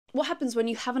What happens when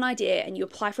you have an idea and you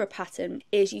apply for a patent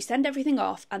is you send everything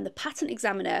off and the patent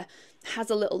examiner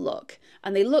has a little look,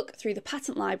 and they look through the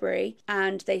patent library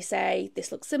and they say,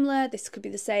 this looks similar, this could be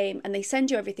the same, and they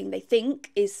send you everything they think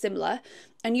is similar,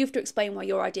 and you have to explain why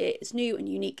your idea is new and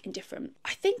unique and different.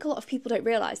 I think a lot of people don't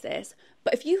realise this,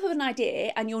 but if you have an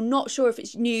idea and you're not sure if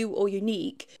it's new or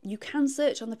unique, you can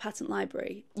search on the patent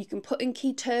library. You can put in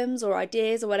key terms or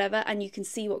ideas or whatever, and you can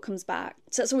see what comes back.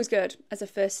 So that's always good as a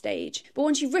first stage. But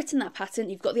once you've written that patent,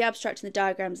 you've got the abstract and the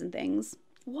diagrams and things.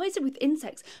 Why is it with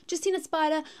insects? Just seen a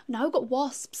spider, now I've got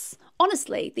wasps.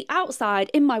 Honestly, the outside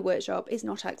in my workshop is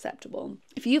not acceptable.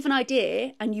 If you have an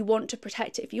idea and you want to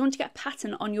protect it, if you want to get a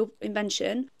patent on your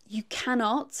invention, you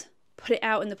cannot put it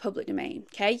out in the public domain,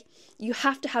 okay? You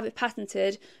have to have it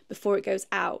patented before it goes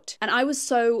out. And I was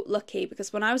so lucky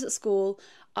because when I was at school,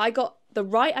 I got the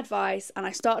right advice and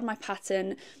I started my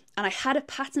patent, and I had a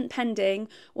patent pending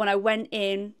when I went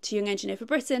in to Young Engineer for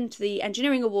Britain, to the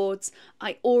engineering awards.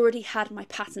 I already had my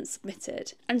patent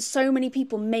submitted. And so many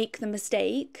people make the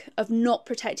mistake of not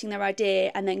protecting their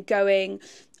idea and then going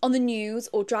on the news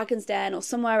or Dragon's Den or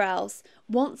somewhere else.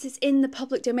 Once it's in the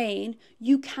public domain,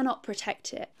 you cannot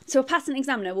protect it. So a patent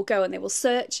examiner will go and they will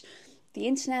search the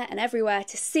internet and everywhere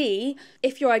to see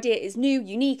if your idea is new,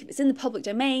 unique, if it's in the public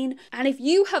domain. And if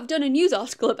you have done a news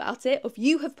article about it, or if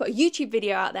you have put a YouTube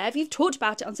video out there, if you've talked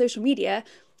about it on social media,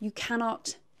 you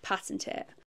cannot patent it.